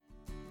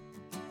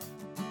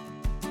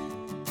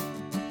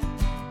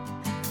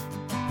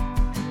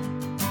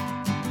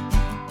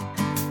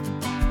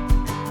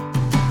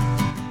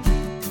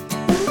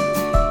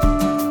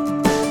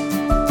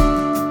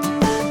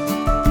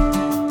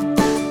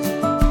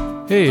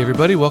Hey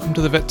everybody, welcome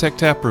to the Vet Tech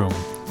Taproom.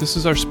 This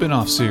is our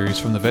spin-off series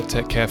from the Vet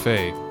Tech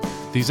Cafe.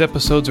 These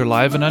episodes are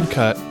live and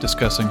uncut,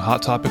 discussing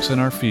hot topics in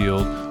our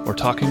field or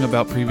talking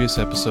about previous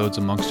episodes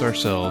amongst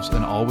ourselves,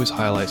 and always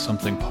highlight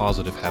something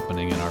positive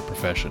happening in our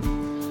profession.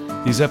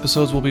 These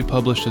episodes will be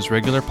published as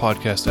regular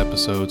podcast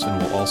episodes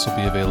and will also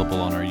be available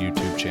on our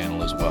YouTube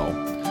channel as well.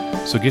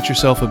 So get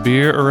yourself a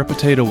beer or a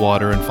potato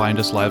water and find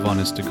us live on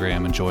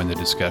Instagram and join the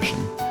discussion.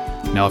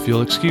 Now if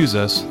you'll excuse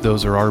us,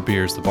 those are our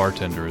beers the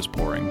bartender is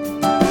pouring.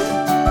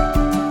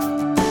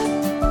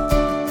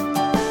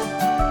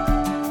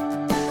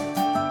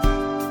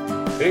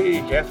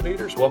 Hey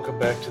caffeinators, welcome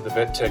back to the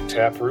Vet Tech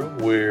Taproom,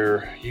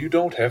 where you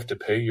don't have to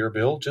pay your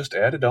bill, just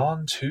add it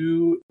on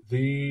to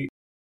the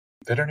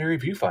Veterinary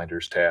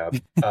Viewfinders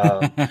tab.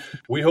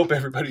 We hope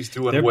everybody's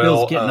doing Their well.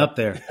 Bill's getting up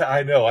there.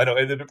 I know.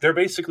 And they're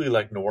basically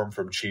like Norm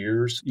from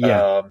Cheers,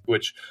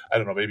 which, I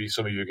don't know, maybe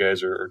some of you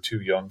guys are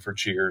too young for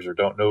Cheers or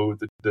don't know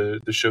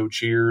the show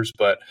Cheers,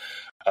 but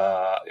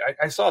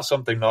I saw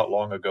something not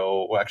long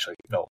ago. Well, actually,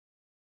 no.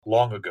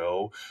 Long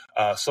ago,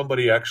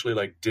 somebody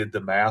actually did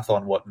the math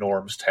on what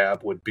Norm's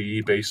tab would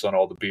be based on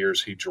all the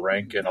beers he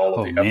drank and all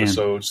of the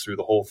episodes through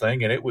the whole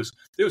thing, and it was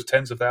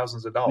tens of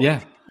thousands of dollars.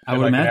 Yeah, I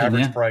would imagine. An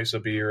average price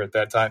of beer at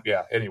that time.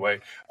 Yeah. Anyway,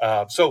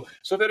 so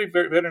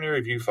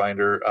Veterinary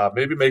Viewfinder,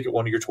 maybe make it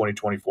one of your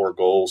 2024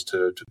 goals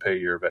to pay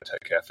your Vet Tech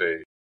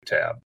Cafe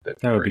tab.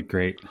 That would be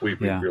great. We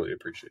really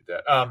appreciate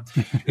that.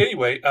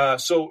 Anyway,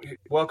 so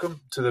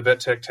welcome to the Vet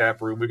Tech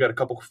Tap Room. We've got a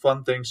couple of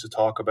fun things to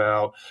talk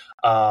about.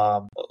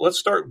 Let's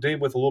start, Dave,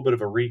 with a little bit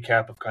of a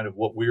recap of kind of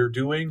what we're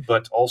doing,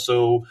 but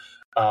also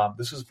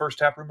this is the first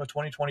tap room of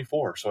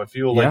 2024. So I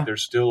feel like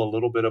there's still a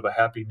little bit of a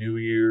Happy New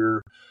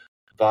Year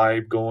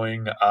vibe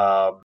going.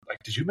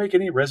 Did you make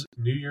any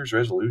New Year's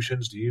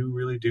resolutions? Do you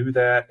really do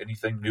that?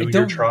 Anything new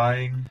you're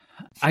trying?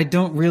 I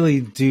don't really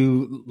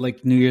do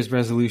New Year's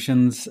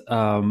resolutions.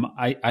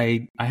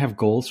 I have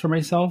goals for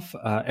myself.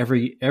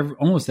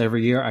 Almost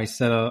every year I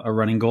set a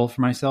running goal for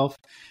myself.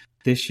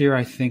 This year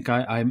I think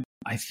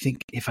I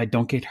think if I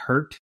don't get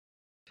hurt,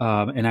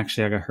 and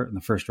actually I got hurt in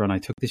the first run I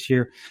took this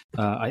year,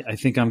 I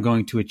think I'm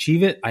going to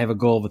achieve it. I have a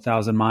goal of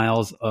 1,000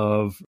 miles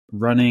of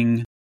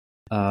running.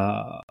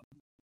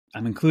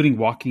 I'm including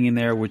walking in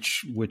there,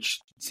 which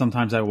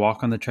sometimes I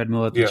walk on the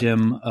treadmill at the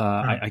gym.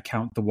 I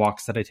count the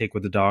walks that I take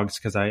with the dogs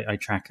because I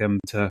track them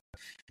to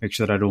make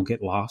sure that I don't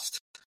get lost.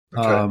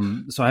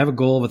 Okay. So I have a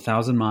goal of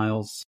 1,000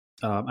 miles.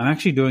 I'm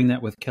actually doing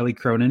that with Kelly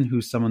Cronin,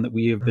 who's someone that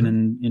we have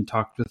been in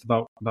talks with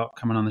about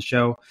coming on the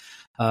show.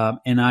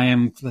 And I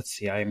am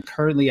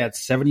currently at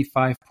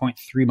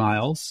 75.3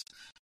 miles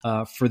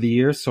for the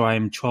year. So I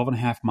am 12 and a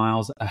half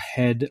miles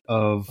ahead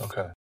of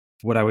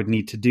what I would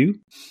need to do.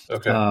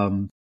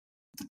 Okay.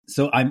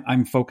 So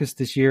I'm focused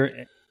this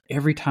year.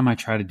 Every time I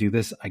try to do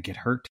this, I get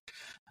hurt.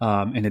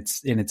 And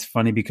it's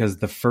funny because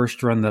the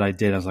first run that I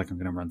did, I was like, I'm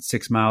going to run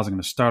 6 miles. I'm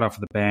going to start off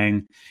with a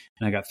bang.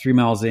 And I got 3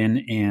 miles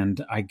in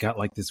and I got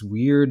this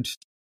weird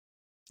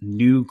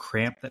new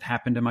cramp that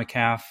happened in my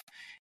calf.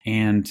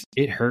 And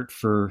it hurt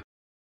for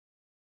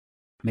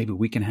maybe a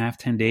week and a half,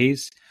 10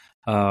 days.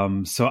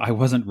 So I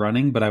wasn't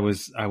running, but I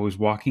was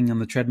walking on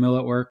the treadmill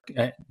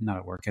not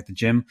at work, at the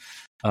gym.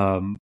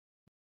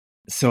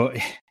 So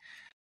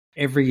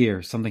every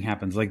year something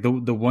happens. Like the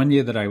one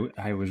year that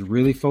I was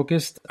really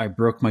focused, I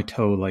broke my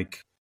toe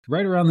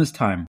right around this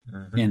time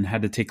and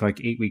had to take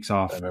 8 weeks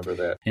off. I remember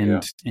that.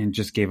 And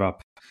just gave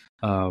up.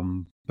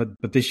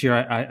 But this year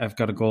I've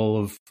got a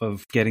goal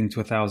of getting to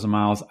 1,000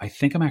 miles. I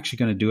think I'm actually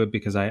going to do it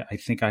because I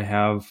think I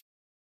have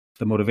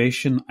the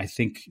motivation. I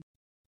think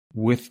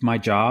with my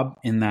job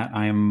in that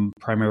I am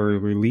primary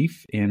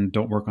relief and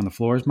don't work on the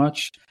floor as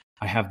much,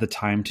 I have the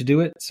time to do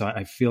it. So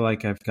I feel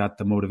like I've got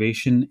the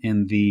motivation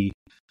and the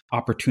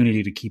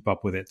opportunity to keep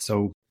up with it.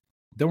 So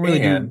don't really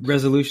do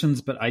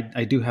resolutions, but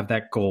I do have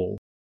that goal.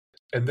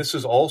 And this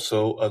is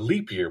also a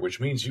leap year,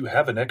 which means you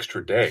have an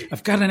extra day.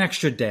 I've got an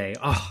extra day.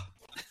 Oh,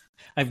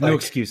 I have no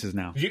excuses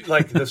now.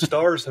 The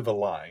stars have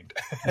aligned.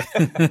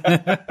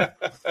 I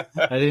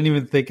didn't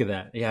even think of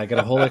that. Yeah, I got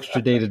a whole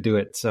extra day to do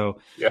it. So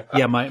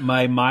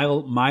my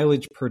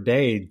mileage per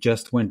day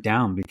just went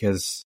down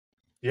because.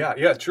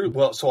 Yeah, true.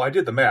 Well, so I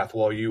did the math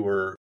while you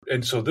were,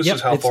 and so this is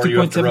how far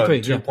you have to run: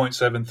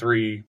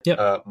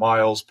 2.73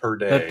 miles per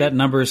day. That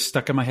number is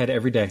stuck in my head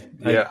every day.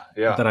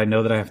 That I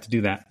know that I have to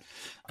do that.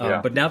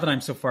 But now that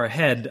I'm so far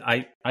ahead,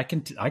 I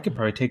could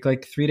probably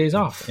take 3 days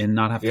off and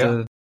not have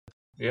to.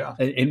 Yeah.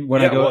 And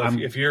when I go,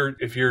 if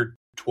you're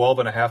 12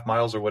 and a half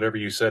miles or whatever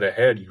you said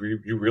ahead,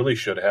 you really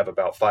should have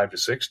about 5 to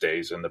 6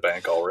 days in the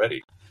bank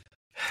already.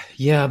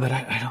 Yeah, but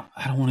I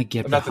don't want to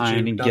get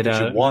behind and get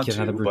out of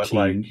the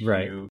routine.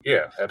 Right.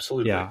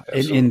 Absolutely. Yeah.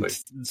 Absolutely.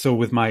 And so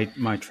with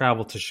my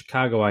travel to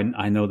Chicago,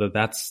 I know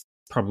that's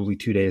probably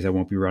 2 days I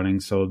won't be running.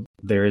 So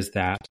there is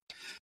that.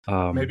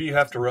 Maybe you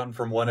have to run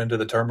from one end of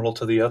the terminal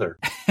to the other.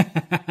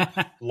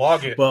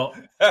 Log it. Well,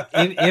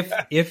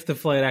 if the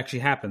flight actually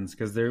happens,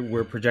 because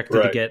we're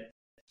projected to get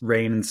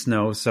rain and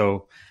snow,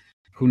 so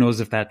who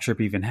knows if that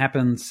trip even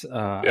happens?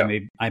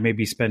 I may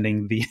be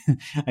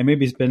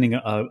spending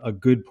a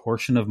good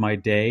portion of my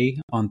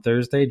day on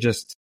Thursday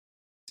just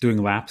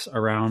doing laps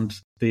around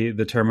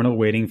the terminal,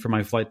 waiting for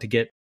my flight to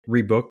get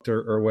rebooked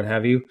or what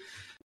have you.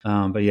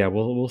 But yeah,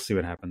 we'll see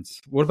what happens.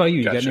 What about you?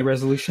 You got any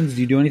resolutions?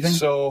 Do you do anything?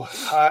 So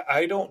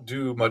I don't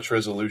do much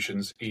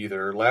resolutions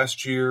either.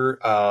 Last year,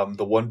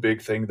 the one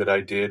big thing that I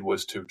did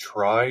was to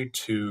try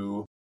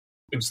to,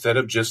 instead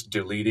of just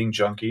deleting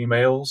junk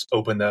emails,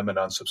 open them and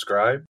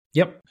unsubscribe.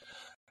 Yep.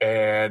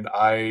 And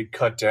I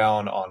cut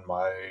down on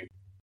my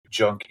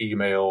junk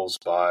emails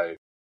by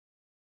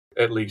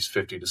at least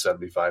 50 to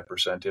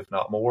 75%, if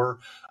not more.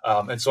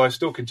 And so I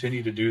still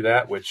continue to do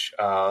that, which,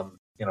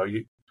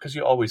 because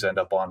you always end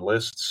up on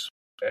lists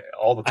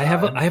all the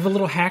time. I have a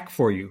little hack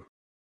for you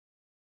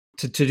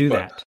to do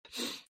that.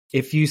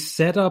 If you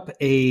set up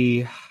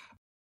a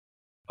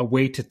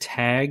way to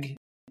tag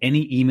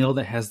any email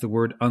that has the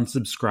word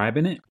unsubscribe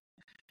in it,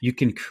 you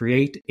can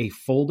create a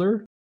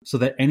folder so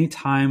that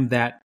anytime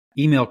that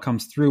email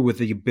comes through with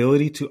the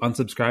ability to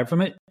unsubscribe from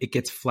it, it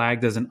gets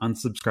flagged as an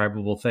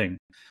unsubscribable thing.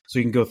 So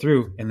you can go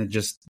through and then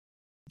just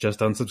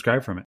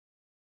unsubscribe from it.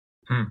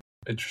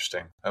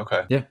 Interesting.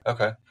 Okay. Yeah.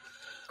 Okay.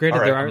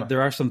 Granted, right.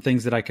 there are some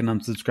things that I can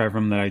unsubscribe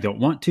from that I don't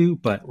want to,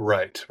 but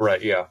right.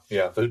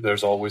 Yeah.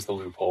 There's always the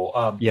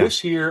loophole.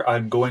 This year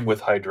I'm going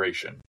with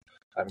hydration.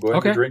 I'm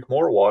going to drink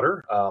more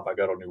water. I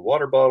got a new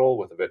water bottle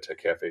with a Vet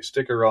Tech Cafe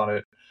sticker on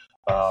it.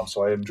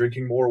 So I am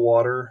drinking more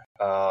water.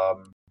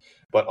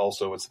 But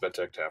also it's the Vet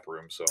Tech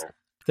Taproom. So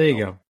there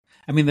you go.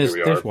 I mean,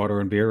 there's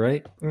water and beer,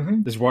 right?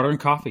 Mm-hmm. There's water and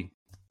coffee.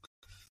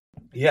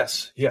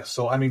 Yes.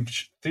 So, I mean,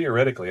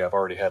 theoretically, I've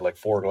already had like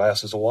 4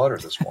 glasses of water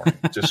this morning.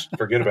 Just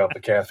forget about the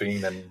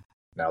caffeine and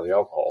now the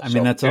alcohol. I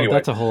mean, that's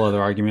a whole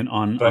other argument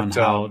on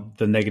how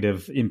the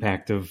negative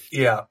impact of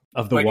the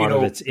water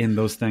that's in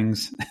those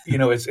things.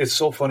 It's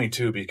so funny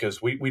too,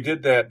 because we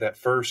did that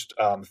first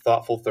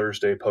Thoughtful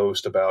Thursday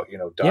post about,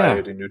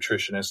 diet and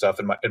nutrition and stuff.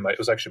 And it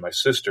was actually my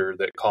sister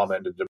that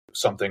commented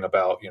something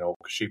about,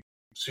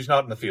 she's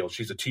not in the field.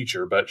 She's a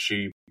teacher, but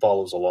she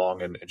follows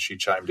along and she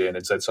chimed in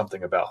and said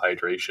something about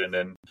hydration.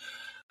 And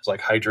it's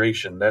like,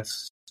 hydration,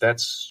 that's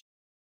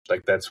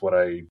what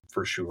I,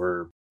 for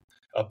sure,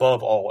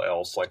 above all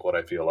else, like what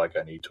I feel like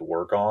I need to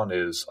work on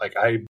is like,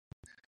 I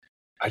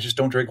just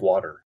don't drink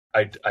water.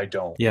 I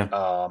don't. Yeah.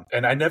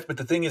 But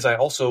the thing is, I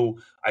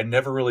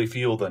never really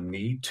feel the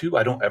need to.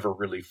 I don't ever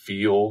really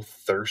feel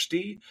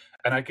thirsty.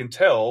 And I can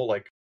tell,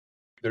 like,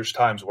 there's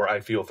times where I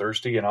feel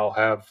thirsty and I'll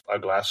have a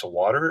glass of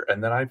water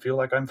and then I feel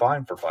like I'm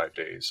fine for 5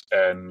 days.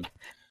 And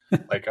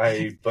like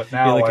but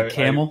now you're like a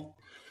camel.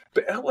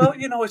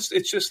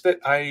 It's just that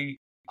I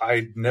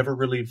never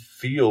really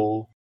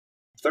feel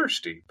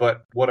thirsty,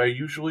 but what I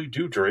usually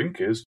do drink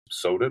is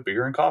soda,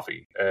 beer, and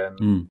coffee.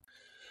 And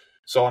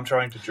so I'm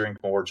trying to drink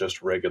more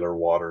just regular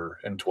water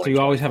in 2024. So you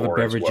always have a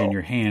beverage in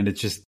your hand. It's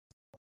just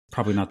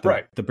probably not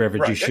the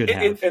beverage you should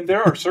have. And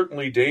there are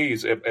certainly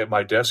days at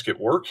my desk at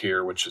work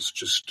here, which is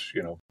just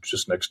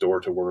next door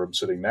to where I'm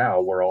sitting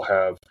now, where I'll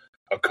have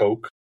a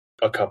Coke,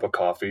 a cup of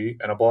coffee,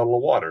 and a bottle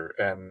of water.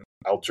 And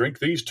I'll drink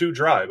these 2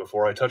 dry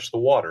before I touch the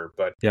water,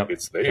 but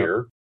it's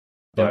there.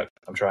 But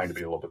I'm trying to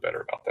be a little bit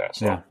better about that.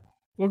 So. Yeah.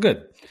 Well,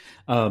 good.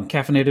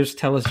 Caffeinators,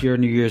 tell us your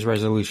New Year's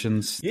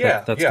resolutions.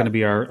 That's going to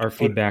be our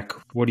feedback.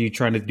 What are you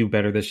trying to do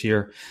better this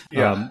year?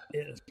 Yeah.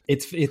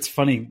 It's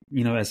funny,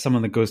 as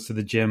someone that goes to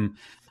the gym,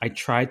 I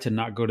tried to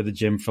not go to the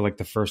gym for like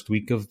the first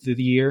week of the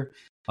year.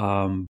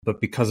 But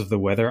because of the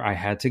weather, I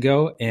had to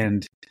go.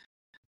 And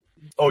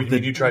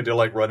you tried to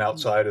like run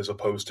outside as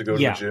opposed to go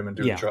to the gym and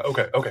do the try?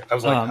 Okay. I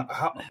was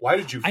like, why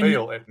did you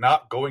fail at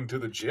not going to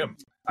the gym?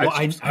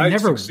 I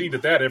never succeed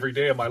at that every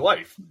day of my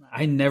life.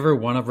 I never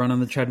want to run on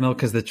the treadmill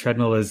because the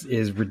treadmill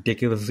is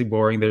ridiculously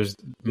boring. There's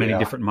many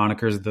different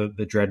monikers.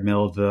 The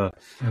treadmill.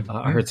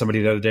 I heard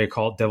somebody the other day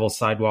call it Devil's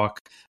Sidewalk.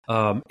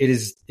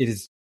 It's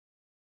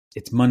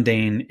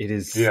mundane. It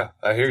is. Yeah,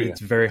 I hear you.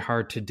 It's very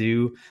hard to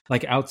do.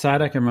 Like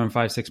outside, I can run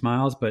 5-6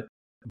 miles, but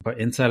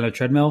inside of a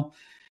treadmill,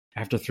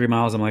 after 3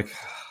 miles, I'm like,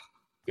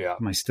 yeah.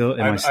 Am I still?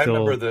 I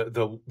remember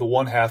the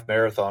 1/2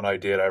 marathon I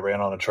did. I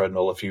ran on a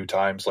treadmill a few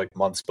times, like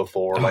months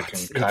before, in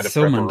kind of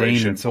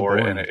preparation for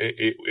it, and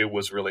it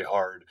was really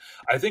hard.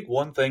 I think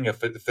one thing, if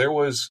there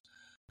was,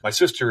 my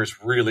sister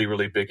is really,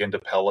 really big into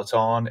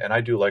Peloton, and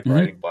I do like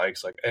riding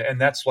bikes, and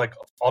that's like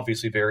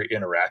obviously very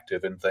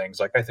interactive and things.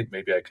 Like I think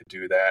maybe I could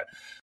do that.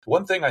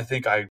 One thing I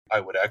think I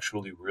would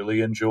actually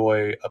really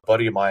enjoy, a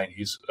buddy of mine,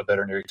 he's a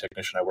veterinary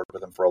technician. I worked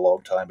with him for a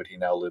long time, but he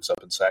now lives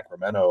up in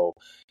Sacramento.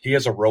 He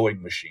has a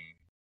rowing machine.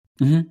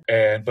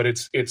 But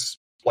it's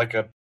like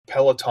a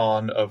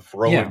Peloton of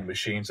rowing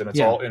machines, and it's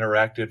all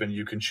interactive, and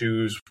you can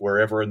choose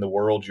wherever in the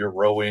world you're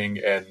rowing,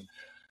 and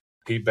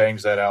he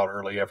bangs that out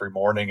early every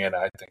morning, and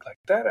I think like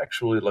that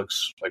actually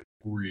looks like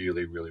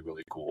really, really,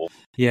 really cool.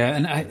 Yeah,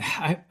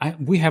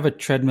 and we have a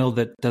treadmill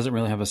that doesn't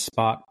really have a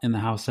spot in the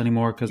house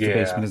anymore because the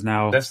basement is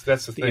now that's the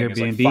thing,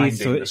 Airbnb, is like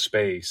finding the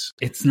space.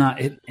 It's not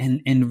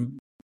and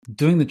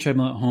doing the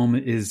treadmill at home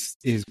is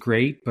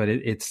great, but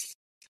it's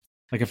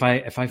Like if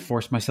I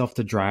force myself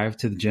to drive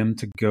to the gym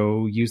to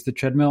go use the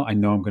treadmill, I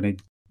know I'm going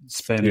to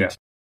spend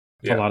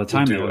a lot of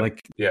time there. Like,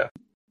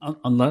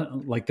 unless,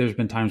 like, there's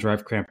been times where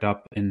I've cramped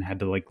up and had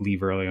to like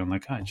leave early. I'm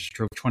like, I just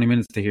drove 20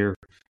 minutes to here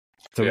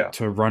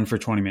to run for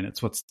 20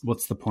 minutes.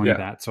 What's the point of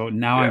that? So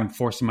now I'm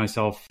forcing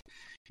myself,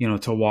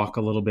 to walk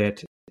a little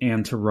bit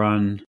and to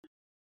run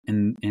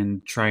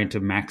and trying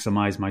to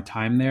maximize my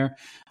time there.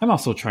 I'm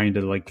also trying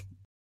to like,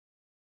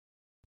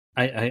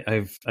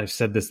 I've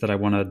said this, that I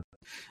want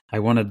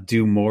to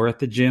do more at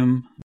the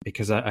gym,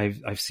 because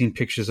I've seen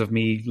pictures of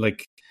me,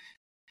 like,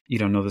 you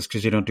don't know this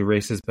because you don't do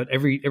races, but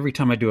every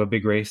time I do a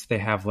big race, they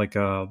have like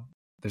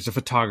there's a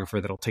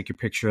photographer that'll take your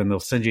picture and they'll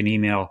send you an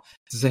email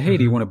to say, hey,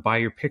 do you want to buy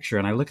your picture?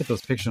 And I look at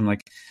those pictures, I'm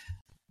like,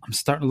 I'm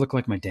starting to look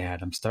like my dad.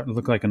 I'm starting to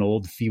look like an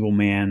old, feeble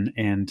man.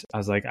 And I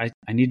was like, I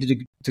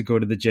needed to go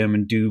to the gym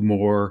and do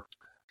more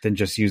than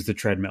just use the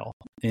treadmill.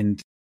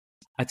 And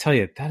I tell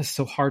you, that is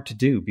so hard to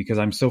do, because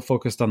I'm so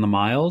focused on the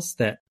miles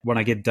that when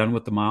I get done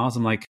with the miles,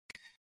 I'm like,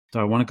 do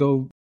I want to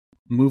go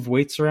move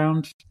weights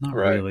around? Not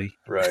really.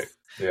 Right.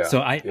 Yeah.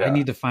 So I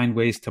need to find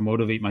ways to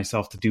motivate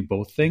myself to do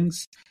both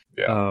things.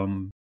 Yeah.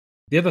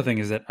 The other thing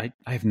is that I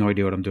have no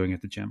idea what I'm doing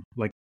at the gym.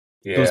 Like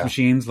those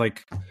machines,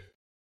 like,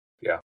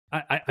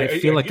 I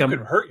feel like you can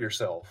hurt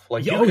yourself.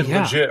 Like you can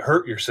legit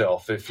hurt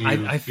yourself if you.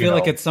 I feel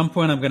like at some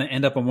point I'm going to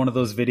end up on one of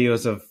those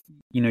videos of,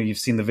 you've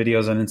seen the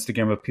videos on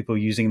Instagram of people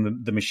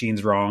using the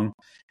machines wrong,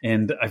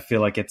 and I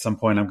feel like at some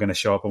point I'm going to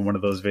show up on one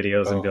of those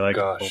videos and be like,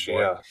 gosh, oh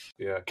boy.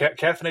 Yeah.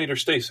 Caffeinate or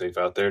stay safe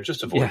out there.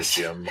 Just avoid the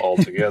gym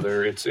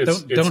altogether.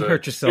 Don't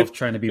hurt yourself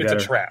trying to be better.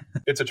 It's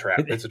a trap.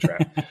 It's a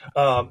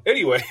trap.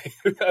 Anyway,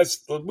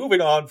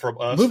 moving on from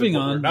us. Moving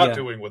on. We're not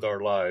doing with our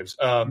lives.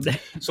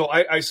 So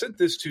I sent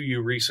this to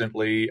you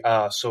recently.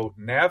 So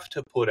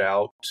NAVTA put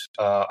out,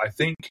 I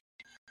think,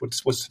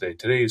 what's today?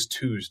 Today is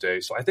Tuesday.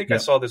 So I think I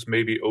saw this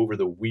maybe over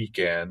the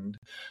weekend.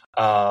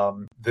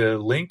 The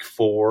link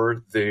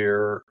for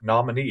their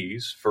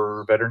nominees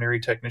for Veterinary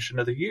Technician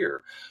of the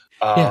Year.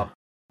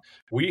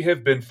 We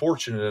have been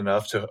fortunate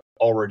enough to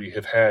already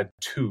have had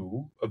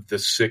 2 of the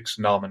 6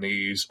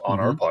 nominees on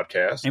our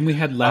podcast. And we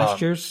had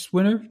last year's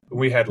winner?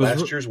 We had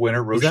last year's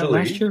winner, Rochelle. Was that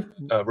last year?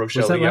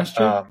 Rochelle, was that last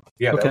year?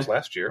 That was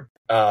last year.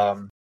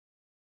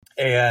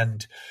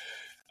 And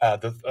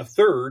a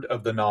third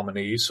of the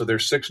nominees, so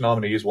there's 6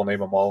 nominees, we'll name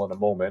them all in a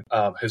moment,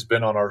 has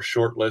been on our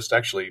short list.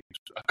 Actually,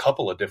 a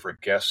couple of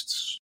different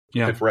guests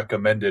have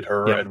recommended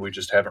her, and we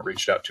just haven't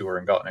reached out to her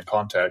and gotten in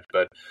contact.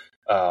 But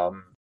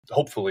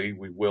hopefully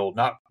we will,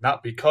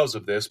 not because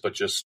of this, but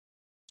just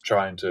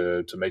trying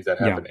to make that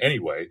happen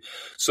anyway.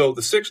 So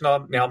the 6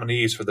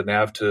 nominees for the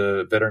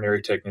NAVTA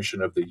Veterinary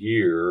Technician of the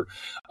Year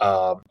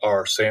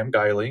are Sam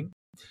Geiling,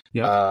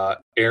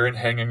 Aaron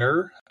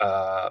Henginger,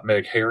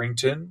 Meg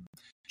Harrington,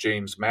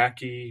 James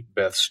Mackey,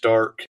 Beth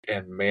Stark,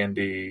 and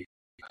Mandy,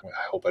 I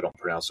hope I don't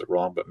pronounce it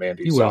wrong, but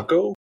Mandy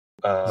Zacco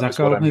is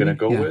what I'm going to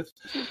go with.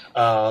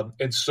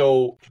 And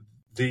so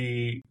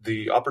the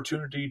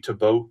opportunity to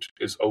vote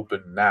is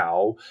open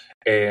now,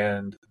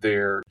 and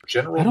their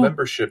general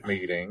membership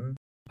meeting.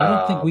 I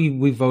don't think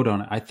we vote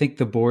on it. I think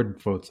the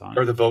board votes on it.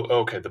 Or the vote.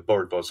 Okay, the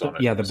board votes on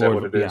it. Yeah, the board. Is that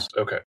what it is?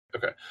 Okay.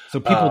 So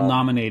people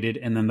nominated,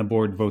 and then the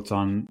board votes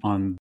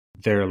on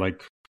their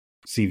like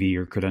CV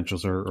or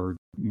credentials or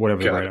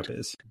whatever the write-up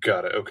is.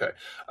 Got it. Okay.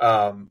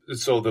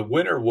 So the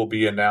winner will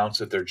be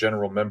announced at their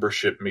general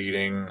membership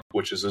meeting,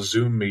 which is a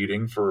Zoom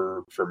meeting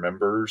for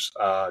members,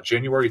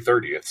 January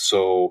 30th.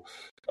 So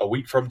a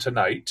week from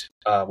tonight,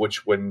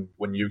 which when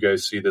you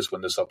guys see this,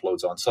 when this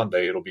uploads on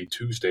Sunday, it'll be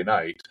Tuesday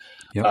night.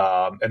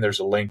 And there's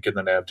a link in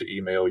the NAVTA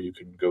email you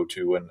can go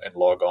to and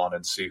log on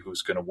and see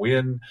who's going to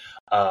win.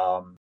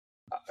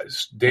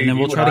 Dave, and then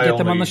we'll try to get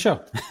them on the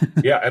show.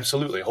 Yeah,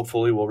 absolutely.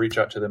 Hopefully we'll reach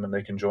out to them and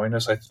they can join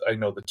us. I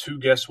know the 2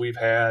 guests we've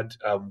had,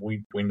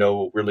 we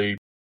know really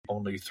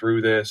only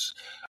through this.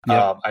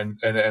 And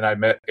I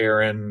met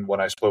Aaron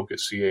when I spoke at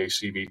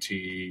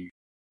CACVT,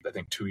 I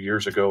think 2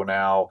 years ago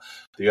now.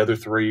 The other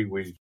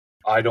 3,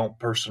 I don't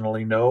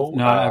personally know.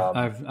 No,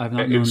 I've not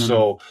known them.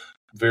 So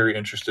very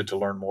interested to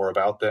learn more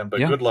about them.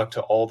 But good luck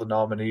to all the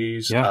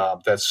nominees.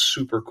 That's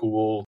super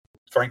cool,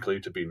 frankly,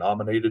 to be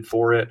nominated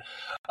for it.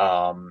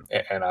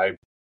 And I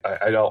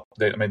don't,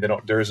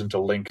 there isn't a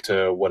link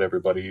to what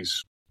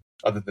everybody's,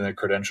 other than their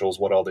credentials,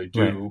 what all they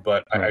do.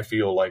 But I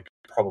feel like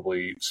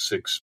probably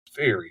 6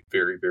 very,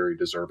 very, very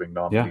deserving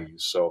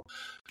nominees. So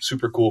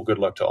super cool. Good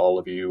luck to all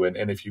of you.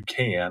 And if you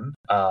can,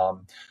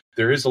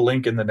 there is a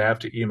link in the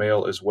NAVTA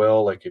email as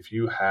well. Like if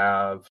you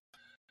have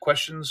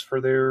questions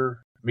for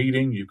their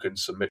meeting, you can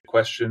submit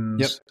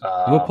questions.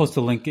 We'll post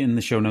a link in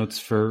the show notes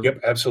for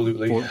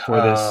absolutely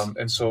for this.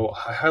 And so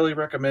I highly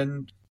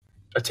recommend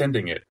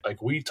attending it.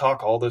 Like we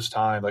talk all this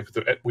time, like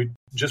we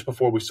just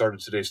before we started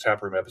today's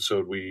Taproom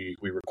episode, we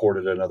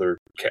recorded another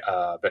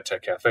Vet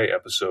Tech Cafe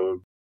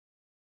episode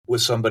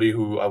with somebody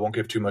who I won't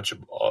give too much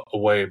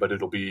away, but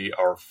it'll be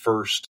our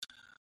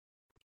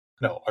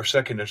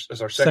second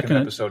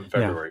episode in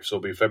February. So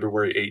it'll be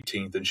February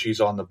 18th, and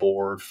she's on the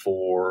board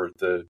for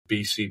the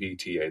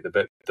BCVTA,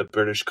 the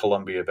British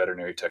Columbia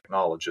Veterinary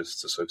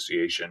Technologists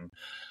Association.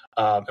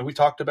 And we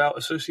talked about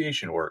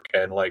association work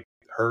and like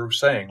her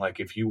saying, like,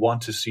 if you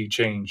want to see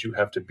change, you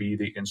have to be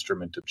the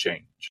instrument of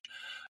change.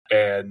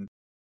 And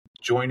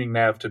joining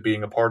NAVTA,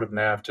 being a part of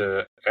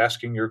NAVTA,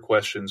 asking your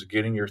questions,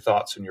 getting your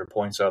thoughts and your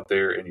points out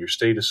there in your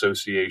state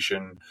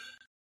association,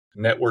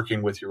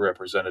 networking with your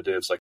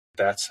representatives, like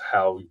that's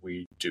how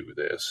we do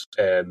this.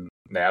 And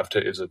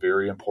NAVTA is a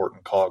very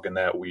important cog in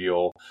that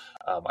wheel.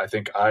 I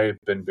think I've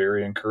been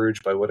very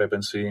encouraged by what I've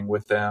been seeing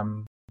with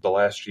them the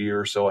last year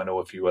or so. I know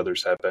a few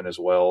others have been as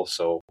well.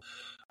 So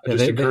I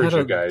just encourage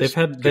you guys.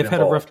 They've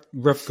had a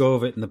rough go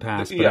of it in the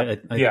past,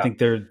 but I think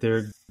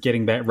they're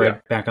getting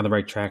back on the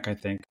right track. I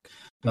think,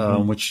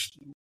 which,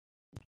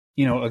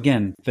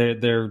 again,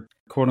 they're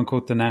quote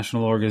unquote the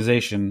national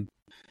organization,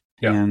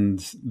 and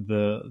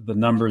the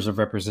numbers of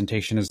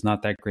representation is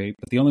not that great.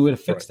 But the only way to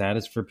fix that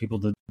is for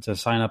people to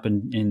sign up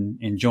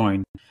and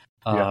join,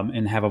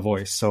 and have a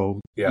voice.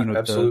 So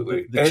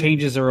absolutely, the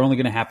changes are only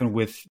going to happen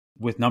with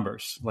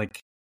numbers, like.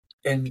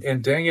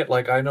 And dang it,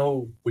 like I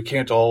know we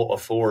can't all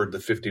afford the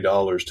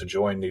 $50 to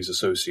join these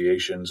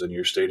associations and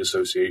your state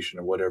association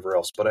or whatever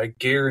else, but I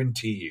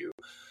guarantee you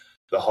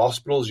the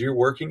hospitals you're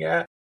working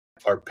at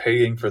are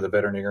paying for the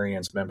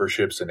veterinarians'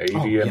 memberships in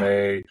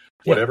AVMA,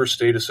 whatever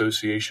state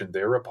association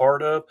they're a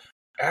part of.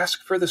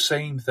 Ask for the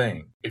same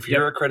thing. If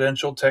you're a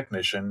credentialed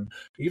technician,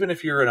 even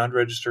if you're an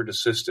unregistered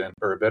assistant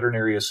or a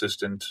veterinary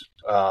assistant,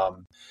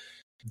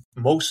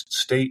 most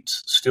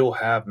states still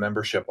have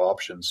membership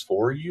options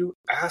for you.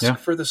 Ask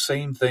for the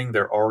same thing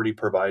they're already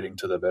providing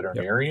to the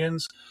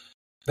veterinarians.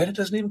 Then it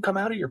doesn't even come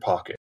out of your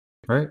pocket.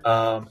 Right.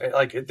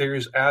 Like there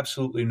is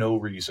absolutely no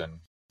reason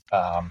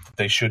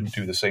they shouldn't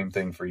do the same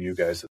thing for you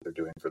guys that they're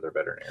doing for their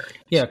veterinarians.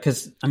 Yeah,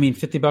 because I mean,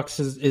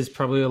 $50 is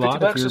probably a lot.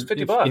 $50 is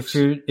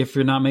 $50 if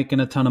you're not making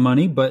a ton of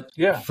money, but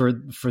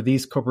for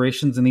these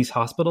corporations and these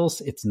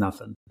hospitals, it's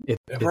nothing.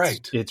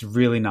 It's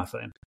really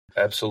nothing.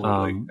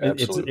 Absolutely.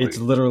 It's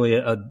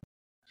literally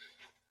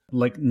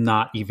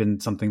not even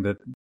something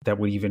that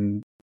would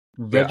even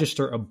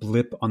register a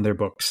blip on their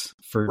books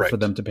for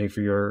them to pay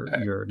for your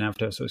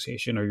NAVTA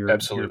association or your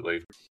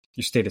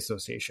state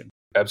association.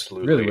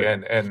 Absolutely. Really.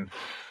 And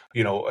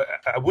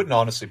I wouldn't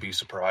honestly be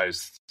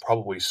surprised.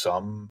 Probably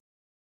some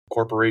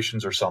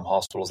corporations or some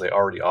hospitals, they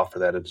already offer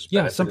that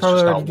as some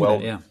probably already do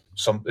that,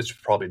 it's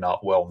probably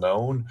not well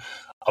known.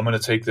 I'm going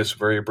to take this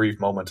very brief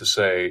moment to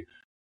say,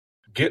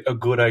 get a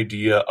good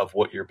idea of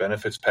what your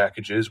benefits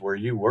package is where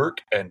you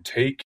work and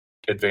take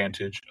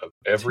advantage of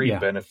every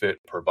benefit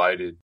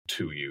provided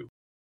to you.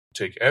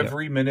 Take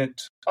every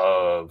minute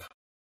of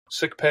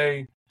sick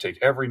pay, take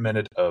every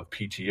minute of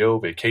PTO,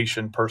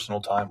 vacation,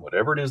 personal time,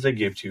 whatever it is they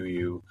give to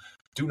you.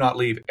 Do not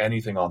leave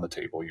anything on the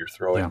table. You're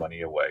throwing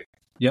money away.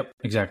 Yep,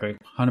 exactly.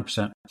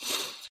 100%.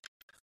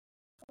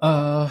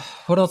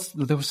 What else?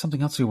 There was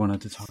something else we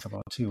wanted to talk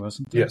about too,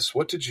 wasn't there? Yes.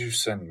 What did you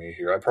send me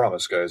here? I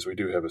promise, guys, we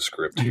do have a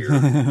script here.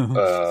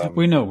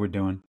 We know what we're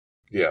doing.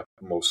 Yeah,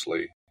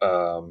 mostly.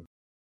 Where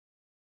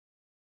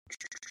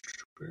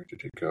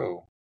did it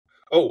go?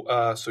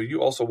 Oh, so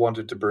you also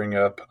wanted to bring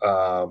up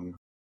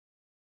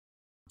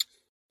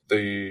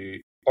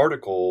the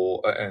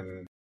article,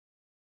 and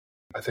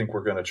I think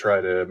we're going to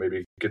try to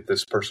maybe get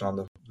this person on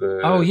the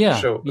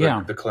show.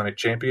 The clinic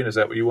champion. Is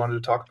that what you wanted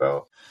to talk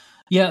about?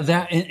 Yeah,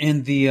 that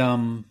and the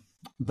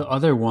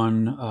other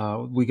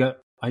one we got.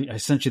 I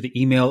sent you the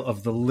email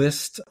of the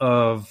list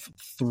of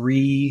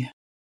 3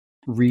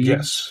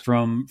 reads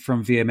from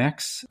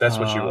VMX. That's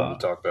what you wanted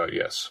to talk about.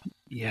 Yes.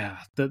 Yeah.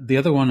 The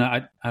other one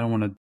I don't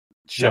want to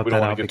shout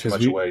that out because too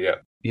much away.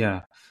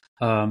 Yeah.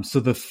 So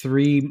the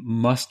 3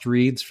 must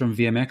reads from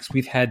VMX.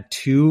 We've had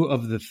 2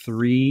 of the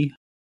 3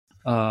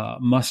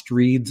 must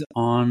reads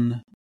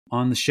on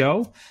the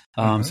show.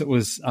 So it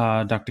was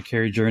Dr.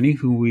 Carrie Journey,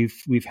 who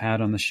we've had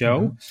on the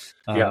show.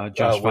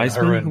 Josh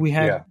Weissman, who we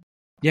had.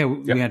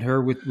 We had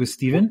her with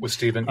Steven. With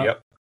Steven,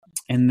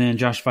 And then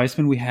Josh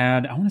Weissman, we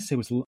had, I want to say,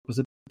 was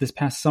it this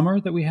past summer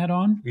that we had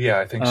on? Yeah,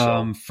 I think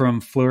so.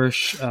 From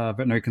Flourish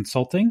Veterinary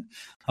Consulting.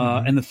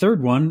 And the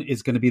third one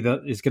is going to be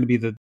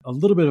a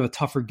little bit of a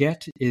tougher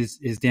get is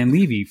Dan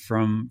Levy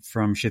from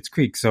Schitt's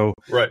Creek. So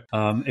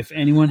if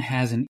anyone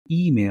has an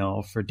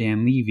email for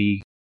Dan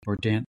Levy or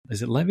Dan,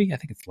 is it Levy? I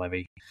think it's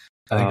Levy.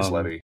 I think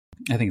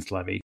it's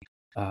Levy.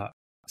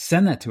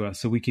 Send that to us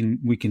so we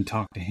can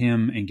talk to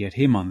him and get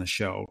him on the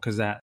show, because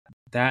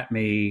that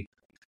may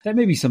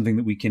be something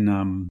that we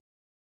can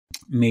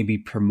maybe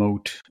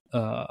promote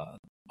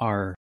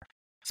our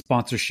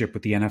sponsorship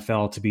with the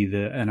NFL to be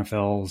the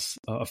NFL's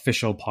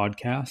official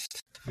podcast.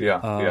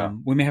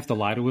 We may have to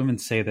lie to him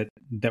and say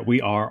that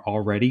we are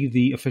already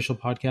the official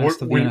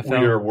podcast of the NFL.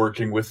 We are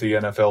working with the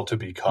NFL to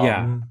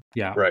become.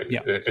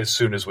 As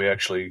soon as we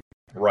actually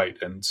write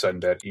and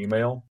send that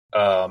email.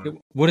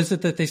 What is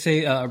it that they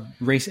say?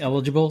 Race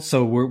eligible.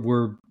 So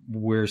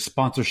we're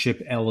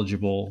sponsorship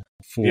eligible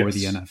for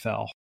the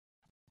NFL.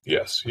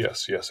 Yes,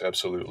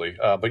 absolutely.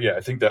 But yeah,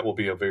 I think that will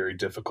be a very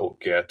difficult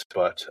get.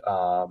 But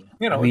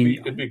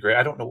it'd be great.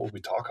 I don't know what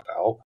we talk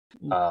about.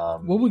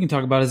 What we can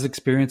talk about is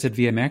experience at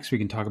VMX. We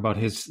can talk about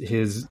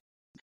his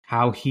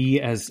how he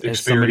as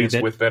somebody experience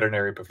with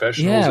veterinary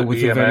professionals at with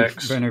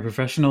VMX. veterinary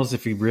professionals,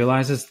 if he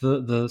realizes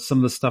the some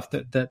of the stuff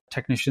that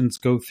technicians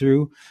go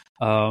through.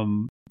 I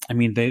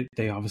mean,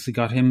 they obviously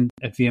got him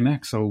at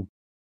VMX, so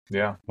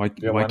why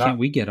can't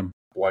we get him?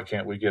 Why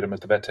can't we get him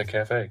at the Vet Tech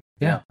Cafe?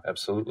 Yeah,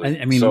 absolutely.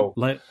 I mean, so,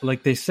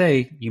 like they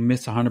say, you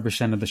miss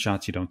 100% of the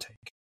shots you don't take.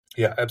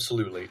 Yeah,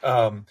 absolutely.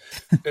 And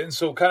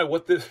so kind of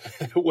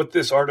what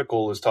this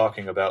article is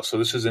talking about. So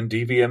this is in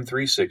DVM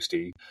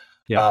 360.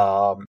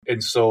 Yeah.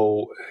 And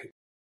so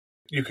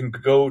you can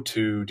go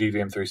to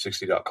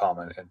dvm360.com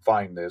and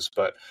find this,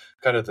 but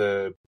kind of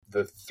the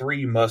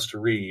three must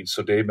read.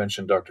 So Dave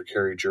mentioned Dr.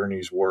 Carrie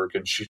Journey's work,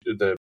 and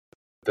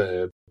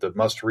the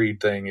must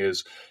read thing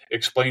is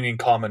explaining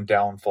common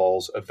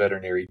downfalls of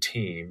veterinary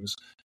teams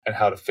and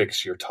how to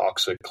fix your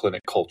toxic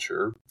clinic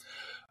culture.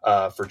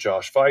 For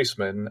Josh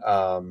Weissman,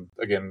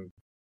 again,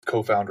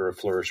 co-founder of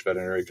Flourish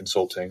Veterinary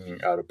Consulting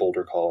out of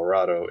Boulder,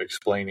 Colorado,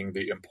 explaining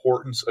the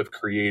importance of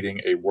creating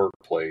a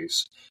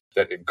workplace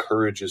that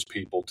encourages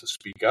people to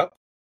speak up,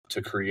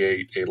 to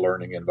create a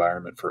learning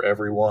environment for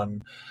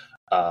everyone.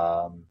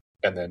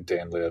 And then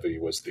Dan Levy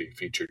was the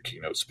featured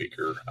keynote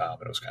speaker,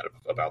 and it was kind of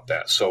about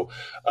that. So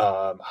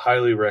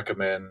highly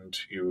recommend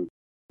you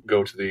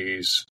go to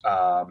these,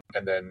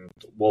 and then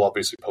we'll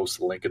obviously post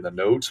the link in the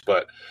notes,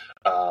 but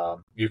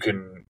you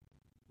can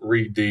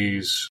read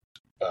these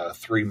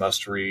three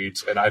must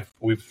reads. And of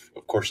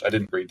course, I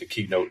didn't read the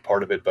keynote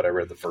part of it, but I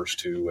read the first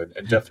two,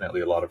 and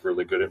definitely a lot of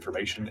really good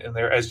information in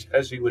there,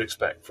 as you would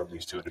expect from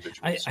these two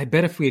individuals. I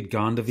bet if we had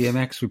gone to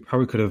VMX, we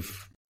probably could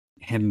have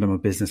handed them a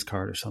business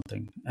card or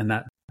something, and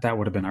that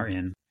would have been our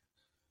in.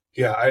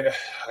 Yeah,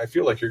 I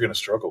feel like you're going to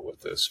struggle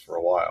with this for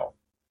a while.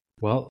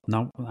 Well,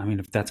 no, I mean,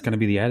 if that's going to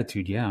be the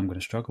attitude, yeah, I'm going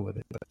to struggle with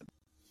it. But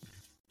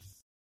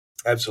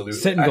absolutely,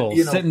 setting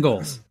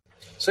goals.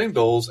 Same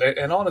goals,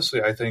 and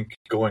honestly, I think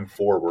going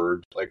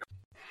forward, like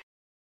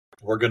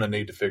we're going to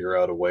need to figure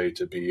out a way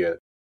to be at,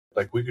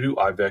 like we could do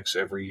IVEX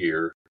every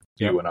year,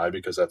 you and I,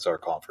 because that's our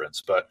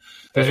conference. But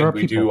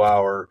we do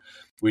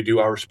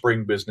our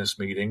spring business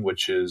meeting,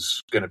 which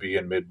is going to be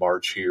in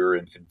mid-March here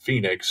in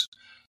Phoenix.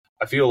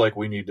 I feel like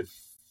we need to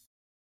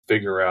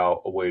figure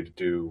out a way to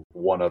do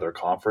one other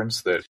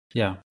conference that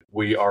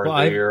we are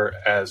there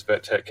as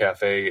Vet Tech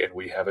Cafe, and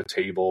we have a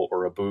table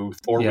or a booth,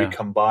 or we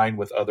combine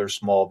with other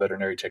small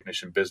veterinary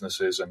technician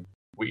businesses and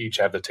we each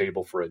have the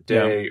table for a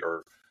day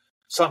or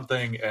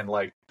something. And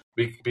like,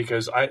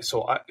 because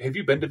have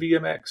you been to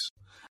VMX?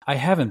 I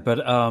haven't, but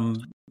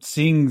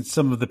seeing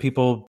some of the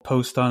people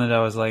post on it,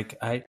 I was like,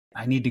 I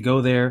need to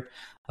go there.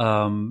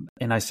 And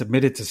I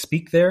submitted to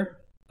speak there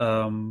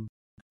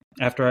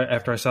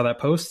after I saw that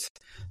post.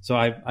 So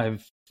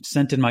I've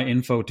sent in my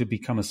info to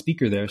become a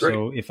speaker there. Great.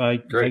 So if I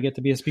get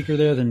to be a speaker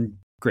there, then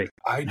great.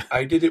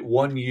 I did it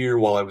 1 year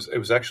while I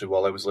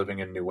was living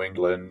in New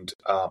England.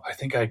 I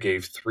think I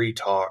gave 3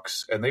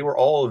 talks, and they were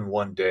all in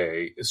one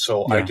day.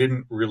 So I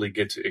didn't really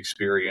get to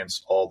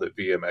experience all that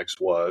VMX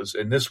was.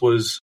 And this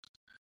was,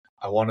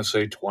 I want to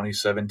say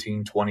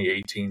 2017,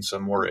 2018,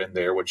 somewhere in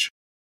there, which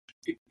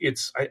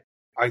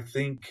I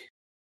think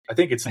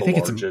it's the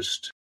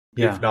largest.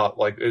 If not,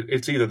 like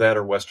it's either that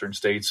or Western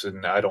States,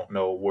 and I don't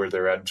know where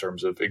they're at in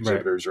terms of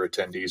exhibitors or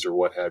attendees or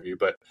what have you,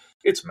 but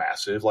it's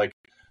massive. Like,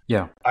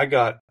 I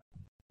got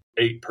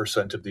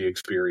 8% of the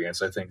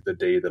experience, I think, the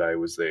day that I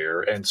was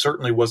there, and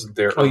certainly wasn't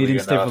there. Oh, you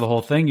didn't stay for the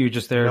whole thing? You were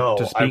just there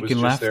to speak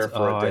and left? I was just there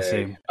for a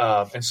day.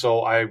 I see. And so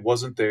I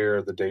wasn't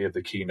there the day of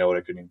the keynote. I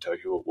couldn't even tell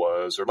you who it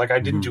was, or like I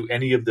didn't do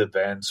any of the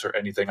events or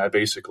anything. I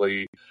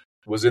basically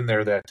was in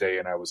there that day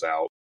and I was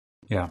out.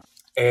 Yeah.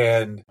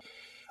 And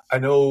I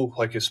know,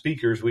 like, as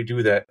speakers, we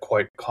do that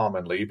quite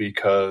commonly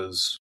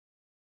because,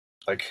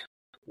 like,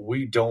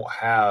 we don't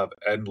have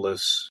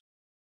endless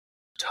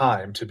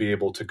time to be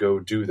able to go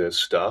do this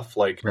stuff.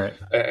 Like,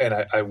 and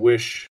I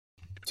wish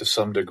to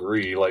some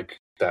degree, like,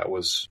 that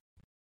was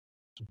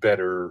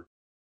better.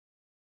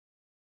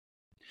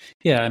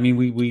 Yeah, I mean,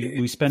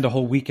 we spend a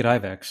whole week at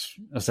IVEX,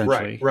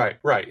 essentially.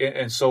 Right.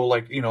 And so,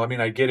 like, you know, I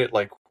mean, I get it,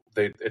 like,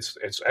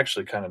 it's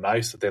actually kind of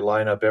nice that they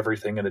line up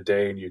everything in a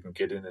day and you can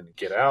get in and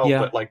get out.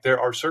 But like,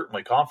 there are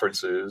certainly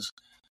conferences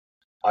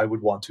I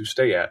would want to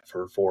stay at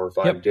for 4 or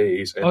 5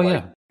 days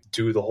and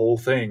do the whole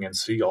thing and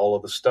see all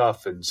of the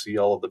stuff and see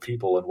all of the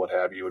people and what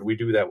have you. And we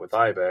do that with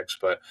IVEX,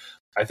 but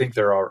I think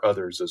there are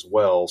others as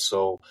well.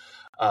 So,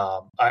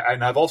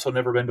 I've also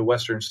never been to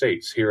Western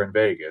States here in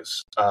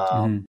Vegas.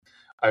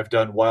 I've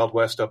done Wild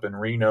West up in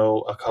Reno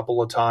a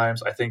couple of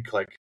times. I think,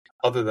 like,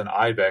 other than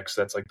IVEX,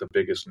 that's like the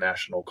biggest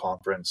national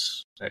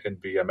conference in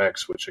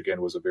VMX, which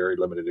again was a very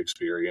limited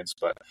experience.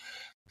 But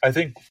I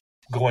think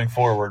going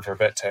forward for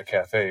Vet Tech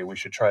Cafe, we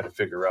should try to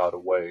figure out a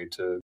way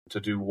to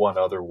do one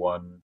other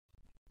one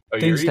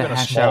a Things year, to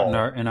hash out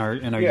in our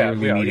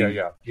yearly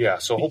meeting. Yeah.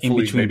 So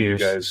hopefully maybe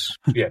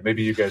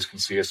you guys can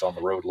see us on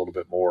the road a little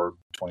bit more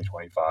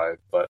 2025.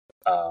 But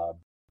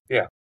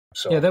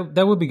So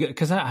that would be good,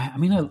 because I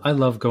mean I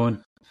love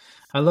going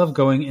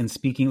and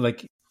speaking.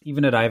 Like,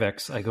 even at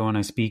IVEX, I go and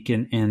I speak,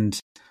 and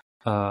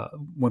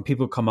when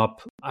people come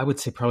up, I would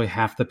say probably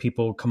half the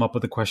people come up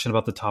with a question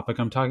about the topic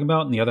I'm talking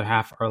about, and the other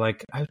half are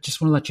like, I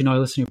just want to let you know I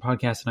listen to your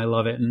podcast and I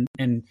love it.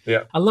 And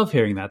I love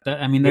hearing that.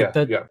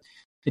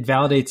 It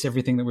validates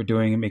everything that we're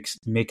doing. It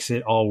makes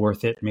it all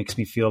worth it. It makes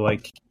me feel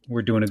like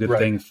we're doing a good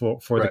thing for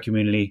the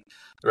community.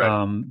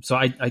 Right. So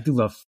I do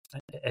love,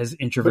 as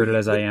introverted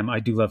as I am, I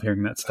do love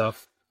hearing that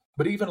stuff.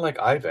 But even like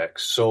IVEX,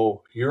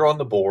 so you're on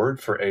the board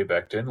for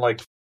Avectin,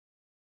 like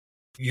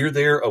you're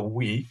there a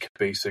week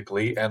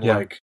basically, and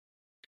like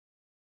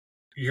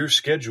your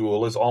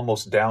schedule is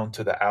almost down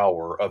to the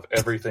hour of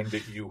everything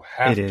that you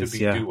have to be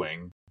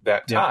doing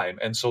that time.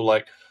 And so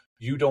like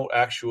you don't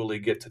actually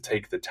get to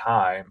take the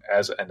time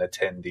as an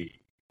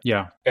attendee.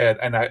 Yeah.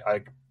 And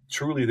I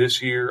truly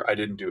this year, I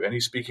didn't do any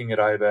speaking at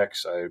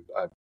IVEX.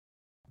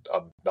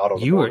 I'm not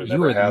on the board. You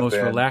were the most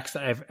relaxed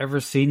I've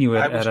ever seen you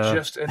at. I was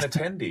just an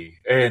attendee.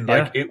 And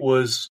like it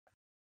was,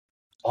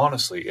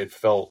 honestly, it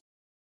felt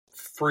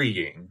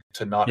freeing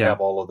to not have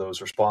all of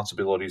those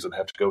responsibilities and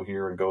have to go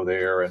here and go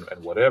there and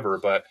whatever.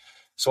 But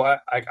so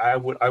I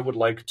would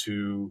like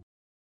to,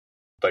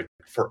 like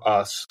for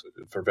us,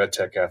 for Vet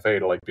Tech Cafe,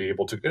 to like be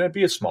able to, and it'd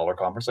be a smaller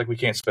conference. Like we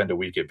can't spend a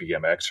week at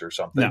BMX or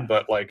something,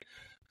 but like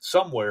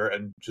somewhere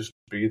and just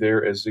be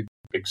there as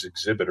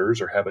exhibitors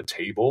or have a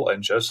table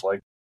and just like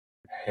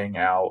hang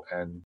out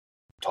and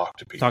talk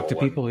to people.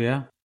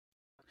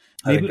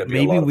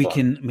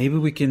 Maybe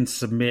we can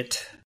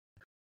submit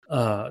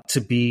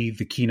to be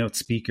the keynote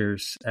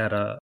speakers at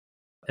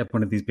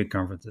one of these big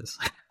conferences.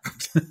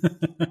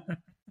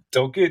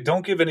 Don't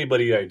give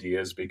anybody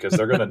ideas, because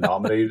they're going to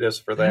nominate us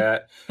for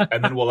that,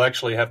 and then we'll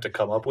actually have to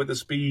come up with a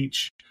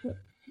speech.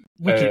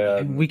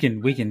 We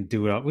can do it. We can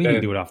do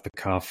it off the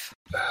cuff.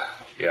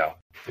 Yeah.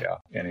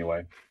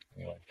 Anyway,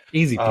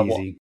 easy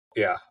peasy.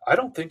 I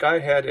don't think I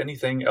had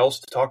anything else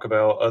to talk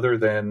about other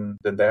than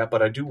that,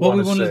 but I do want to say... Well,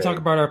 we wanted to talk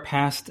about our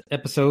past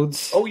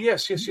episodes. Oh,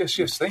 yes.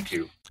 Thank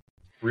you.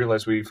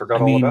 Realized we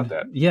forgot all about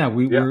that. Yeah,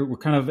 we're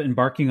kind of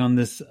embarking on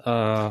this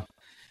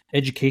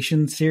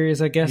education series,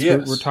 I guess.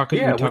 Yes. We talked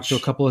to a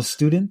couple of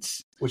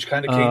students. Which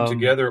kind of came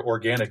together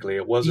organically.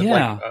 It wasn't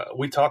like...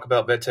 we talk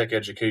about vet tech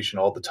education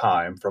all the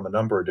time from a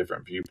number of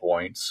different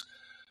viewpoints.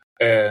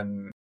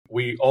 And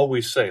we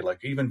always say, like,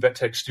 even vet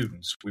tech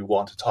students, we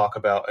want to talk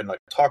about and like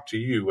talk to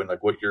you and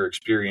like what your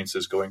experience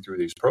is going through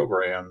these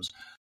programs.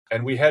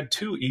 And we had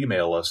 2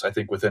 email us, I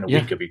think, within a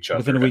week of each other.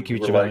 Within a week of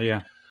each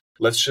other,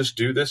 let's just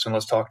do this and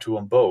let's talk to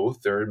them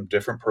both. They're in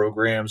different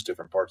programs,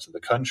 different parts of the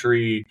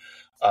country.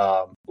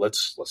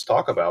 Let's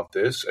talk about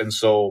this. And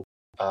so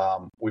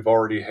we've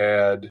already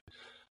had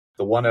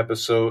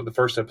the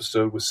first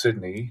episode with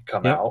Sydney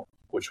come out,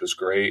 which was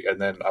great. And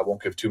then I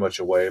won't give too much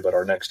away, but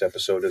our next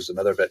episode is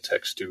another vet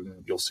tech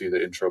student. You'll see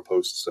the intro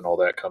posts and all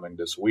that coming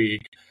this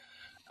week.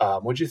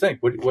 What'd you think?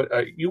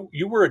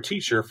 You were a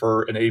teacher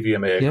for an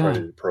AVMA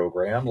accredited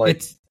program.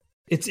 Like,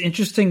 it's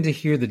interesting to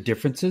hear the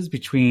differences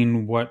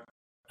between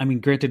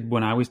granted,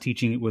 when I was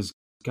teaching, it was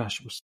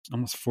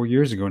almost 4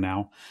 years ago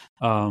now.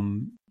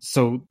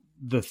 So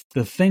the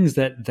things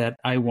that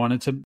I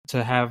wanted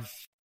to have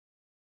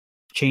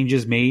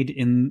changes made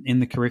in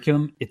the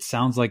curriculum, it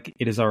sounds like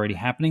it is already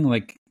happening.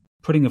 Like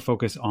putting a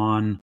focus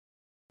on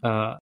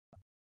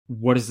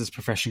what is this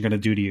profession going to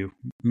do to you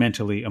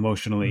mentally,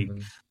 emotionally.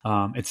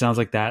 Mm-hmm. It sounds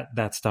like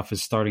that stuff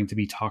is starting to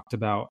be talked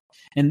about.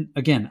 And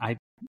again, I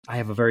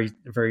have a very,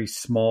 very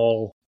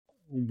small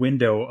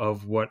window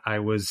of what I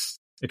was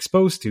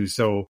exposed to.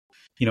 So,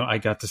 I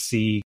got to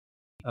see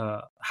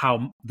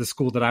how the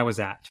school that I was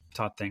at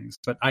taught things.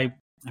 But it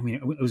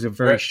was a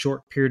very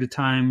short period of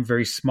time,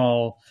 very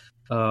small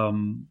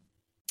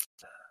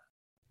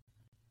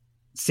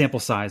sample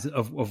size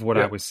of what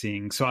I was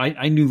seeing. So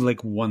I knew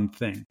like one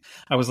thing.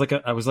 I was like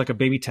a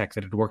baby tech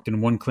that had worked in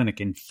one clinic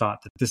and thought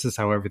that this is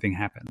how everything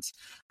happens.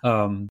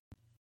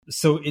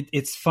 So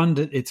it's fun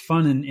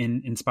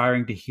and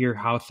inspiring to hear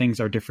how things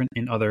are different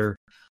in other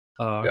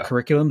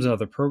curriculums and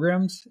other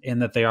programs,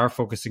 and that they are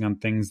focusing on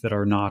things that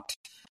are not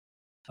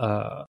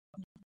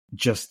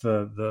just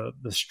the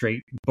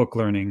straight book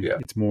learning.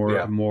 It's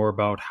more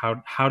about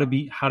how to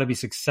be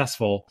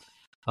successful.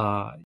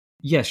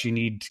 Yes, you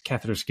need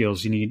catheter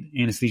skills, you need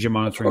anesthesia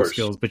monitoring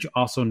skills, but you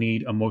also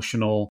need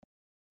emotional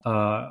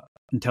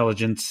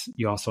intelligence.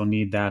 You also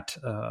need that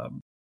I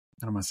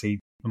don't want to say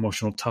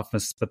emotional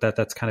toughness, but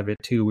that's kind of it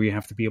too, where you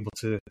have to be able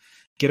to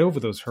get over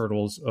those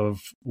hurdles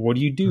of what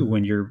do you do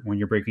when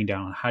you're breaking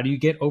down? How do you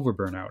get over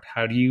burnout?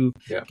 How do you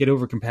get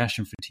over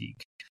compassion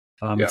fatigue?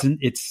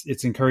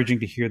 It's encouraging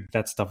to hear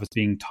that stuff is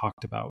being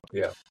talked about.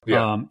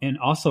 And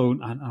also,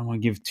 I don't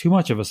want to give too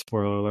much of a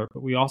spoiler alert,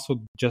 but we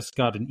also just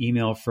got an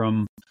email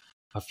from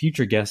a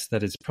future guest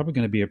that is probably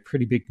going to be a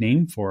pretty big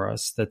name for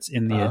us. That's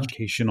in the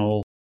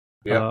educational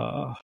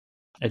realm,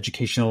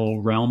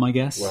 I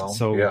guess. We're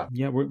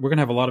going to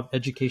have a lot of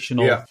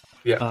educational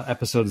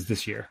episodes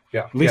this year.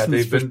 At least in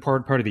this first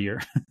part of the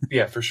year.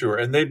 Yeah, for sure.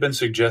 And they've been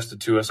suggested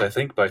to us, I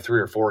think, by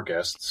 3 or 4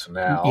 guests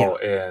now.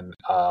 And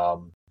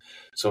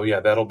so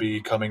that'll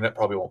be coming. That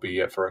probably won't be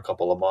yet for a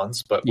couple of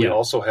months. But we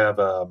also have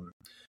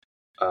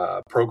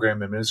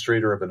program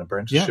administrator of an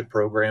apprenticeship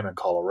program in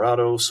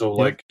Colorado. So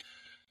like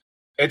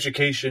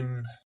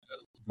education,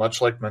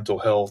 much like mental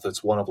health,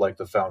 it's one of like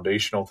the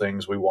foundational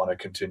things we want to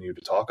continue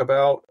to talk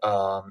about.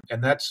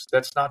 And that's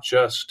not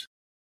just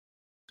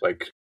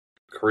like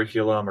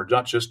curriculum or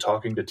not just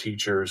talking to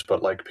teachers,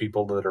 but like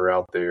people that are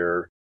out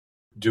there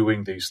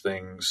doing these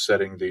things,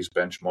 setting these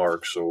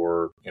benchmarks,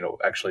 or, you know,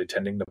 actually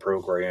attending the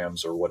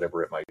programs or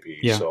whatever it might be.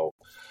 Yeah. So,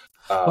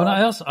 well,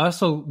 I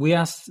also we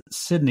asked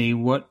Sydney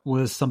what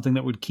was something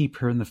that would keep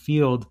her in the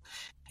field,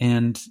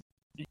 and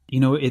you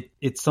know,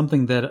 it's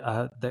something that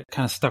that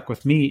kind of stuck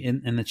with me,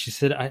 and that she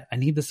said, I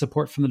need the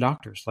support from the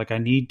doctors. Like I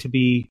need to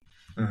be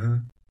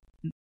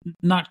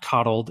not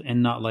coddled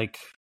and not like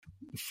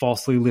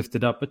falsely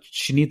lifted up, but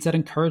she needs that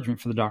encouragement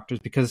for the doctors,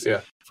 because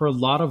for a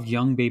lot of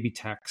young baby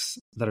techs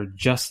that are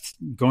just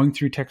going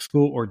through tech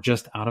school or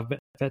just out of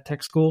vet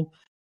tech school,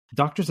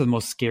 doctors are the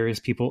most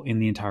scariest people in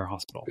the entire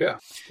hospital.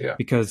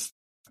 Because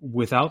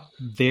without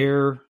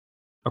their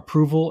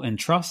approval and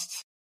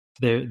trust,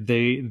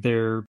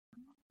 their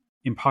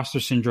imposter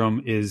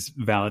syndrome is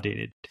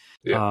validated.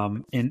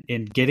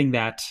 And getting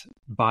that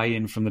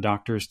buy-in from the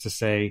doctors to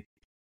say,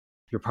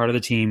 you're part of the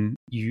team,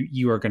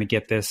 you are going to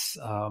get this,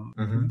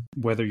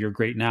 whether you're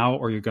great now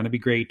or you're going to be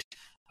great.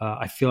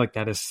 I feel like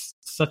that is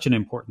such an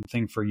important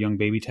thing for young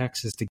baby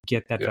techs, is to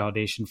get that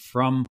validation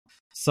from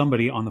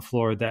somebody on the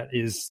floor that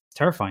is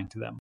terrifying to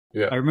them.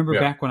 I remember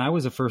back when I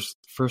was a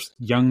first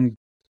young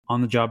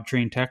on-the-job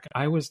trained tech,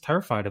 I was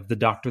terrified of the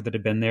doctor that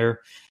had been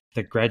there,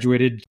 that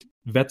graduated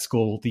vet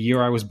school the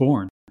year I was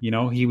born. You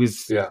know, he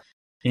was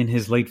in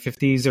his late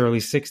 50s, early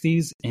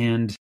 60s,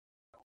 and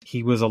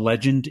he was a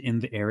legend in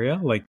the area.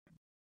 Like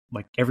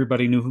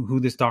everybody knew who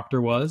this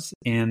doctor was,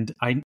 and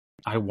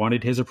I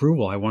wanted his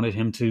approval. I wanted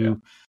him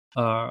to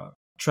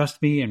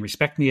trust me and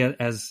respect me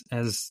as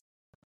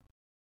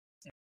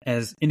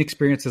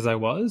inexperienced as I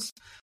was,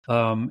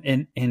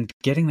 and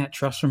getting that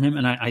trust from him.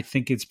 And I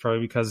think it's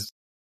probably because,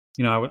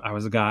 you know, I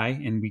was a guy,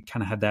 and we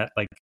kind of had that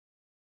like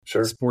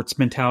sports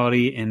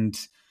mentality, and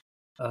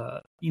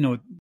you know,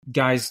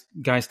 guys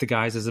to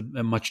guys is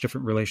a much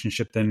different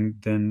relationship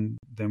than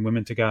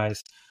women to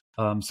guys.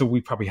 So we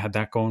probably had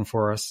that going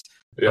for us.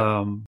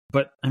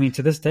 But I mean,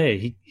 to this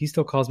day, he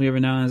still calls me every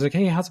now and then. He's like,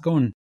 "Hey, how's it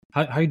going?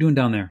 How you doing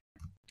down there?"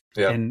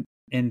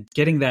 And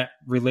getting that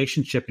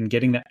relationship and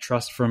getting that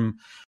trust from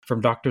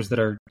doctors that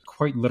are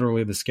quite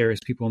literally the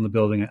scariest people in the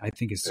building, I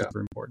think is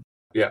super important.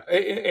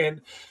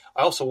 And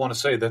I also want to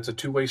say that's a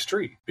two-way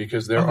street,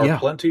 because there are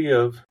plenty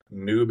of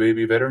new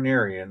baby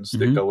veterinarians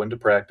that go into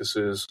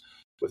practices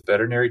with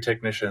veterinary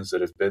technicians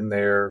that have been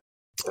there,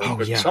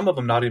 or some of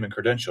them not even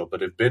credentialed,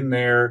 but have been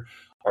there,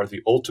 are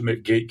the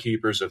ultimate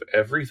gatekeepers of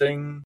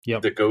everything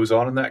that goes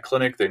on in that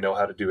clinic. They know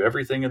how to do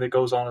everything that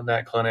goes on in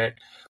that clinic.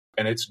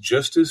 And it's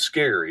just as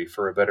scary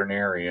for a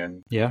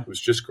veterinarian who's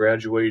just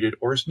graduated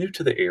or is new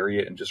to the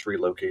area and just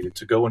relocated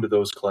to go into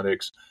those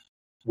clinics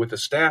with a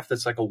staff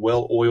that's like a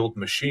well-oiled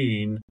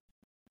machine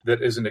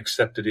that isn't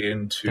accepted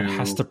into, that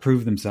has to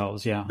prove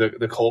themselves.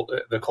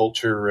 The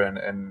culture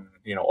and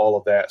you know, all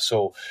of that.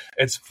 So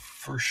it's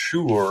for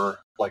sure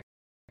like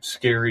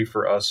scary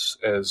for us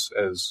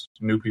as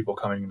new people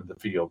coming into the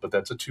field, but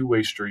that's a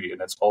two-way street,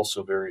 and it's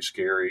also very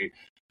scary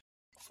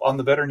on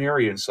the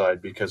veterinarian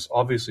side, because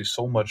obviously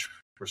so much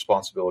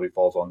responsibility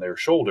falls on their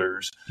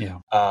shoulders.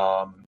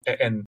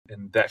 And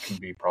that can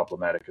be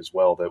problematic as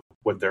well, that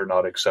when they're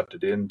not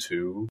accepted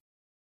into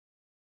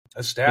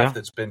a staff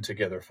that's been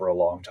together for a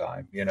long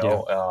time, you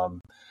know.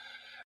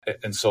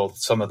 And so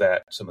some of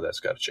that's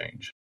got to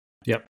change.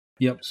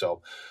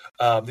 So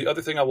the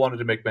other thing I wanted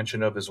to make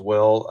mention of as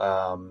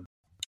well,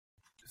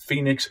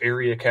 Phoenix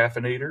area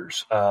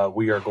caffeinators,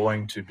 we are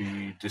going to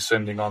be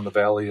descending on the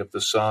Valley of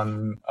the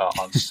Sun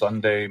on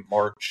Sunday,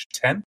 March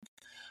 10th.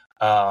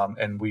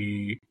 And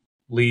we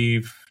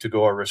leave to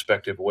go our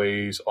respective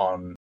ways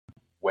on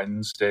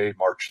Wednesday,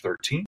 March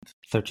 13th.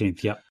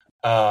 13th,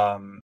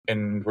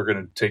 and we're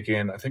going to take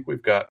in, I think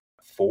we've got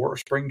 4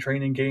 spring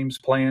training games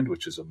planned,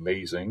 which is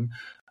amazing.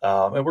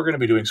 And we're going to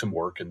be doing some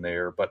work in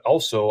there. But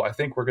also, I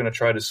think we're going to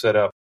try to set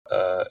up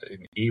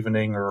an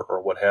evening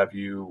or what have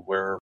you,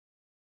 where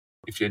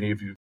if any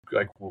of you,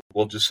 like,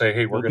 we'll just say,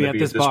 hey, we're going to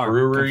be at this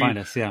brewery. Come find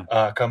us,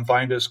 come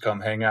find us, come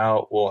hang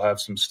out. We'll have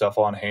some stuff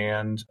on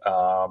hand.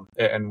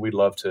 And we'd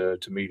love to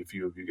meet a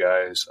few of you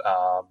guys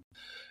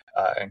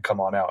and come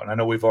on out. And I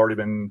know we've already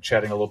been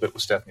chatting a little bit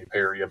with Stephanie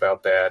Perry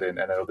about that. And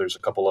I know there's a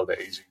couple of the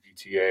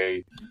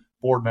AZVTA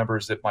board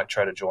members that might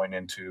try to join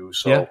into.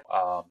 So,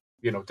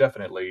 you know,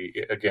 definitely,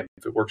 again,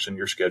 if it works in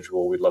your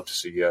schedule, we'd love to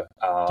see you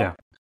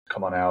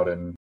come on out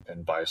and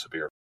buy us a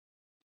beer.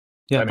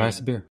 Buy us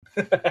a beer.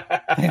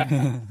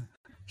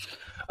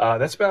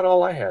 That's about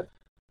all I had.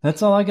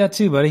 That's all I got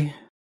too, buddy.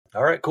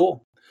 All right,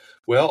 cool.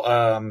 Well,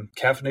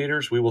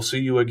 caffeinators, we will see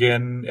you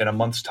again in a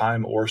month's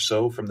time or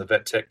so from the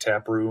Vet Tech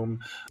Taproom.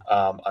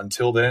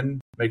 Until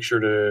then, make sure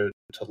to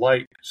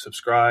like,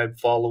 subscribe,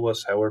 follow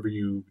us, however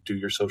you do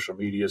your social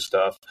media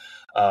stuff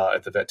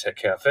at the Vet Tech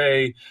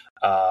Cafe.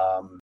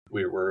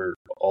 we're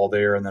all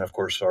there. And then, of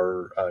course,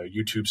 our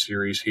YouTube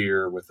series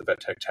here with the Vet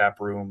Tech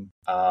Taproom.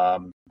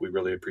 We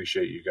really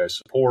appreciate you guys'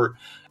 support,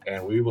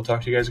 and we will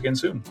talk to you guys again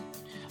soon.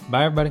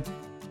 Bye, everybody.